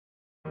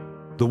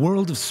The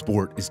world of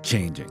sport is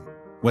changing.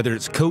 Whether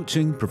it's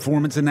coaching,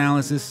 performance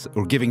analysis,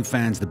 or giving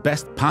fans the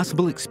best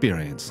possible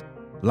experience,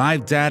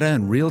 live data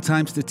and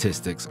real-time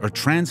statistics are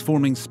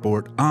transforming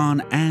sport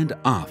on and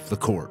off the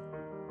court.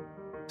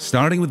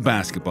 Starting with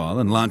basketball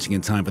and launching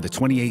in time for the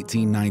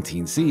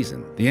 2018-19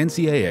 season, the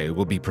NCAA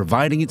will be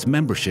providing its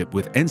membership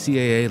with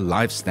NCAA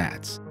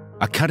LiveStats,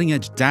 a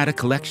cutting-edge data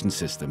collection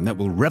system that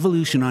will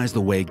revolutionize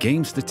the way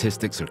game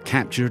statistics are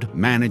captured,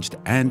 managed,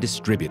 and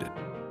distributed.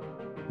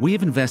 We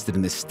have invested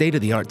in this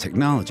state-of-the-art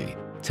technology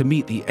to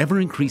meet the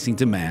ever-increasing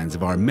demands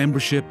of our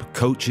membership,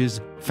 coaches,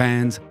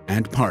 fans,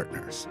 and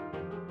partners.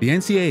 The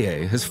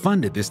NCAA has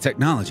funded this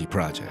technology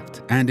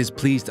project and is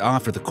pleased to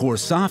offer the core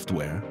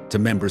software to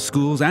member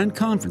schools and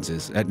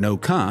conferences at no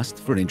cost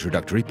for an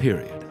introductory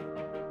period.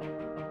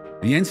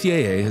 The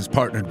NCAA has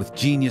partnered with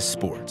Genius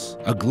Sports,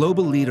 a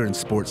global leader in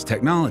sports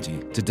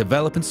technology, to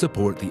develop and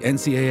support the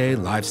NCAA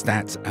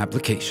LiveStats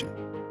application.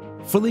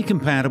 Fully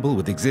compatible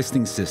with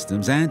existing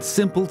systems and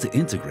simple to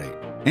integrate,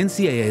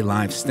 NCAA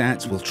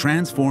LiveStats will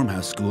transform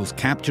how schools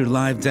capture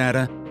live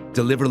data,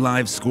 deliver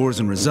live scores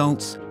and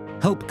results,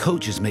 help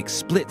coaches make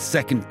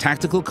split-second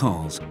tactical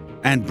calls,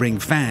 and bring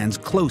fans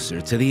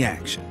closer to the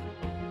action.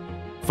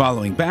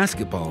 Following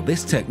basketball,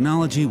 this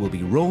technology will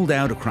be rolled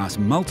out across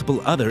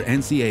multiple other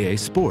NCAA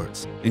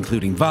sports,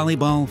 including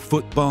volleyball,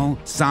 football,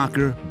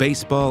 soccer,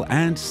 baseball,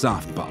 and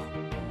softball.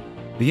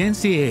 The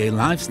NCAA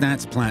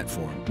LiveStats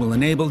platform will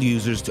enable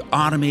users to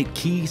automate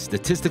key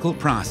statistical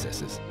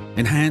processes,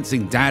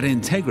 enhancing data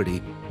integrity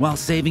while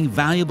saving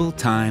valuable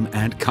time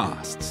and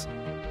costs.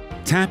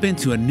 Tap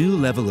into a new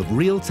level of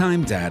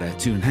real-time data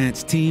to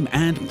enhance team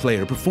and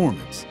player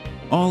performance,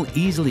 all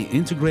easily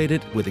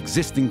integrated with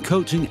existing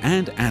coaching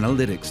and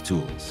analytics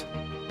tools.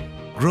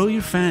 Grow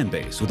your fan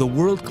base with a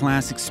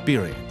world-class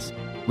experience,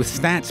 with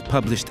stats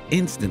published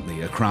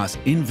instantly across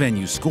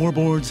in-venue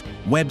scoreboards,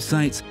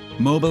 websites,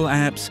 mobile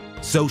apps,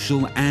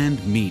 social,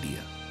 and media.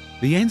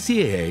 The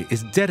NCAA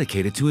is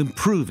dedicated to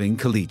improving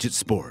collegiate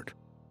sport.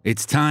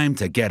 It's time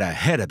to get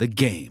ahead of the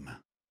game.